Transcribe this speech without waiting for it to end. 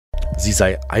Sie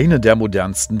sei eine der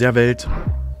modernsten der Welt.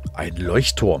 Ein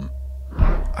Leuchtturm.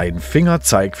 Ein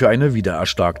Fingerzeig für eine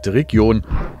wiedererstarkte Region,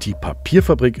 die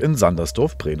Papierfabrik in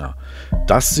Sandersdorf-Brehna.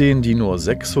 Das sehen die nur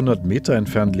 600 Meter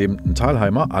entfernt lebenden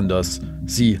Thalheimer anders.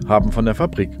 Sie haben von der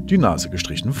Fabrik die Nase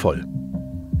gestrichen voll.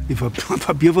 Die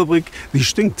Papierfabrik, die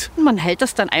stinkt. Man hält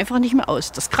das dann einfach nicht mehr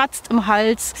aus. Das kratzt im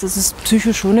Hals. Das ist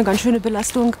psychisch schon eine ganz schöne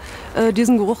Belastung,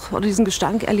 diesen Geruch oder diesen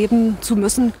Gestank erleben zu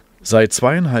müssen. Seit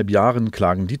 2,5 Jahren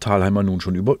klagen die Thalheimer nun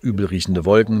schon über übelriechende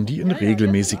Wolken, die in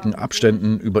regelmäßigen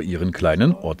Abständen über ihren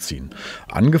kleinen Ort ziehen.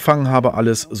 Angefangen habe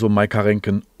alles, so Maika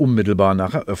Renken, unmittelbar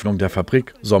nach Eröffnung der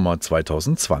Fabrik, Sommer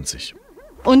 2020.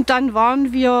 Und dann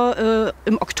waren wir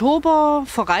im Oktober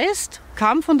verreist,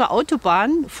 kamen von der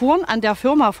Autobahn, fuhren an der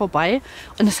Firma vorbei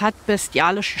und es hat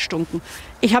bestialisch gestunken.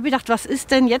 Ich habe gedacht, was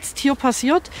ist denn jetzt hier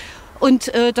passiert?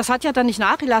 Und das hat ja dann nicht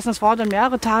nachgelassen, es war dann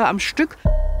mehrere Tage am Stück.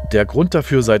 Der Grund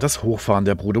dafür sei das Hochfahren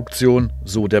der Produktion,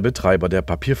 so der Betreiber der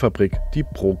Papierfabrik, die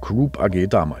Pro Group AG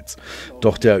damals.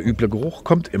 Doch der üble Geruch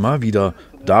kommt immer wieder.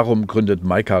 Darum gründet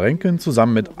Maika Renken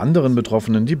zusammen mit anderen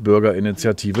Betroffenen die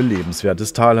Bürgerinitiative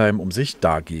Lebenswertes Thalheim, um sich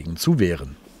dagegen zu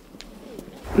wehren.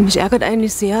 Mich ärgert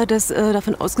eigentlich sehr, dass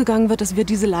davon ausgegangen wird, dass wir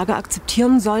diese Lage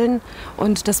akzeptieren sollen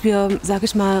und dass wir, sage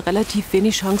ich mal, relativ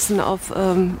wenig Chancen auf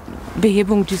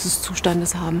Behebung dieses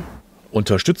Zustandes haben.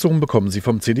 Unterstützung bekommen sie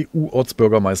vom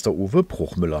CDU-Ortsbürgermeister Uwe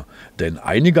Bruchmüller. Denn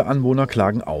einige Anwohner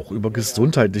klagen auch über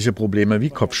gesundheitliche Probleme wie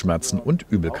Kopfschmerzen und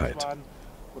Übelkeit.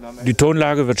 Die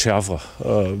Tonlage wird schärfer.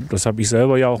 Das habe ich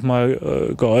selber ja auch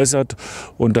mal geäußert.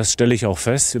 Und das stelle ich auch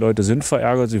fest. Die Leute sind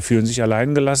verärgert, sie fühlen sich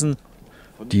allein gelassen.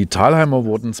 Die Thalheimer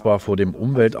wurden zwar vor dem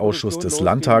Umweltausschuss des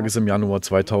Landtages im Januar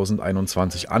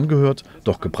 2021 angehört,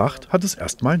 doch gebracht hat es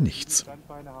erstmal nichts.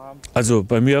 Also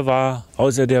bei mir war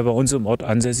außer der bei uns im Ort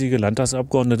ansässige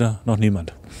Landtagsabgeordnete noch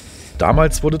niemand.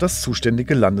 Damals wurde das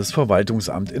zuständige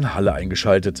Landesverwaltungsamt in Halle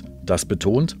eingeschaltet. Das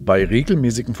betont, bei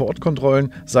regelmäßigen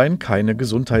Vorortkontrollen seien keine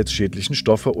gesundheitsschädlichen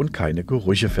Stoffe und keine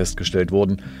Gerüche festgestellt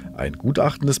worden. Ein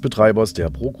Gutachten des Betreibers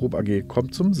der Pro Group AG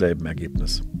kommt zum selben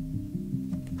Ergebnis.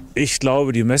 Ich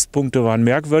glaube, die Messpunkte waren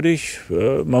merkwürdig.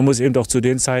 Man muss eben doch zu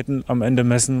den Zeiten am Ende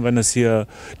messen, wenn es hier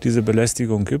diese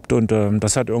Belästigung gibt. Und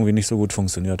das hat irgendwie nicht so gut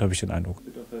funktioniert, habe ich den Eindruck.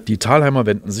 Die Thalheimer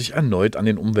wenden sich erneut an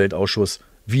den Umweltausschuss.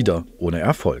 Wieder ohne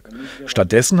Erfolg.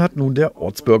 Stattdessen hat nun der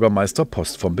Ortsbürgermeister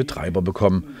Post vom Betreiber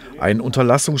bekommen. Ein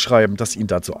Unterlassungsschreiben, das ihn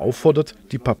dazu auffordert,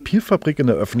 die Papierfabrik in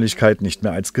der Öffentlichkeit nicht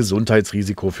mehr als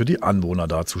Gesundheitsrisiko für die Anwohner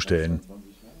darzustellen.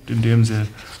 Indem sie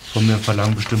von mir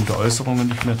verlangen, bestimmte Äußerungen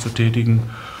nicht mehr zu tätigen,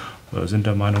 sind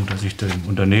der Meinung, dass ich dem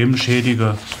Unternehmen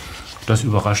schädige. Das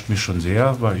überrascht mich schon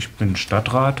sehr, weil ich bin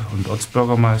Stadtrat und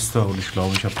Ortsbürgermeister und ich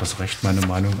glaube, ich habe das Recht, meine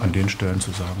Meinung an den Stellen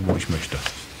zu sagen, wo ich möchte.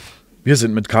 Wir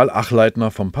sind mit Karl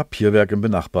Achleitner vom Papierwerk im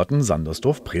benachbarten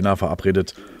Sandersdorf-Brehna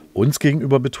verabredet. Uns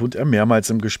gegenüber betont er mehrmals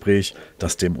im Gespräch,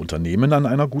 dass dem Unternehmen an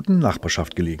einer guten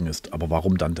Nachbarschaft gelegen ist. Aber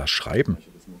warum dann das Schreiben?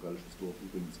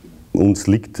 Uns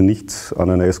liegt nichts an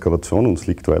einer Eskalation, uns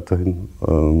liegt weiterhin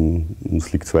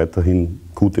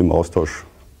gut im Austausch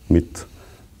mit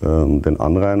den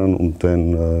Anrainern und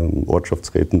den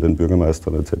Ortschaftsräten, den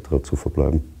Bürgermeistern etc. zu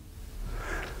verbleiben.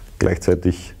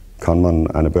 Gleichzeitig kann man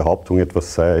eine Behauptung,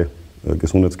 etwas sei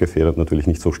gesundheitsgefährdet, natürlich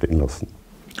nicht so stehen lassen.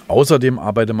 Außerdem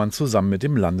arbeitet man zusammen mit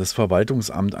dem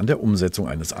Landesverwaltungsamt an der Umsetzung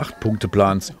eines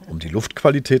 8-Punkte-Plans, um die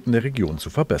Luftqualität in der Region zu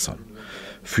verbessern.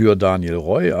 Für Daniel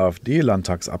Roy,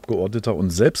 AfD-Landtagsabgeordneter und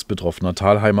selbst betroffener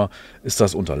Thalheimer, ist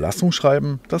das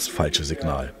Unterlassungsschreiben das falsche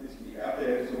Signal.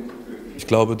 Ich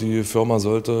glaube, die Firma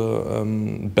sollte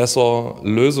besser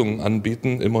Lösungen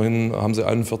anbieten. Immerhin haben sie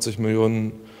 41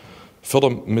 Millionen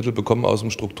Fördermittel bekommen aus dem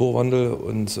Strukturwandel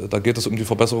und da geht es um die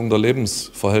Verbesserung der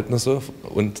Lebensverhältnisse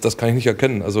und das kann ich nicht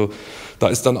erkennen. Also da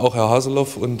ist dann auch Herr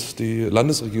Haseloff und die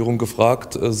Landesregierung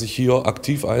gefragt, sich hier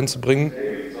aktiv einzubringen.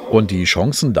 Und die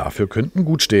Chancen dafür könnten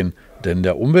gut stehen, denn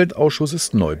der Umweltausschuss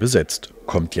ist neu besetzt.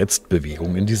 Kommt jetzt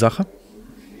Bewegung in die Sache?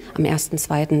 Am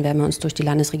 1.2. werden wir uns durch die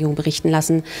Landesregierung berichten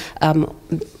lassen,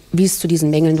 wie es zu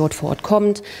diesen Mängeln dort vor Ort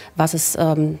kommt, was es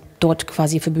dort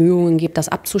quasi für Bemühungen gibt, das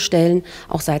abzustellen,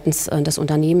 auch seitens des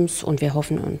Unternehmens. Und wir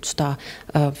hoffen, uns da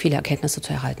viele Erkenntnisse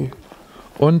zu erhalten.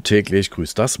 Und täglich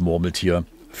grüßt das Murmeltier.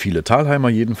 Viele Thalheimer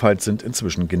jedenfalls sind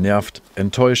inzwischen genervt,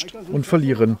 enttäuscht und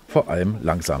verlieren vor allem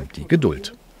langsam die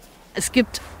Geduld. Es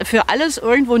gibt für alles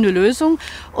irgendwo eine Lösung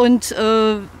und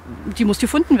die muss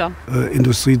gefunden werden.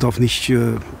 Industrie darf nicht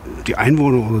die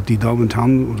Einwohner oder die Damen und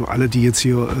Herren oder alle, die jetzt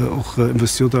hier auch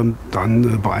investiert haben,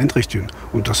 dann beeinträchtigen.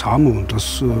 Und das haben wir und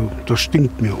das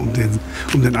stinkt mir, um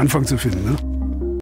den Anfang zu finden. Ne?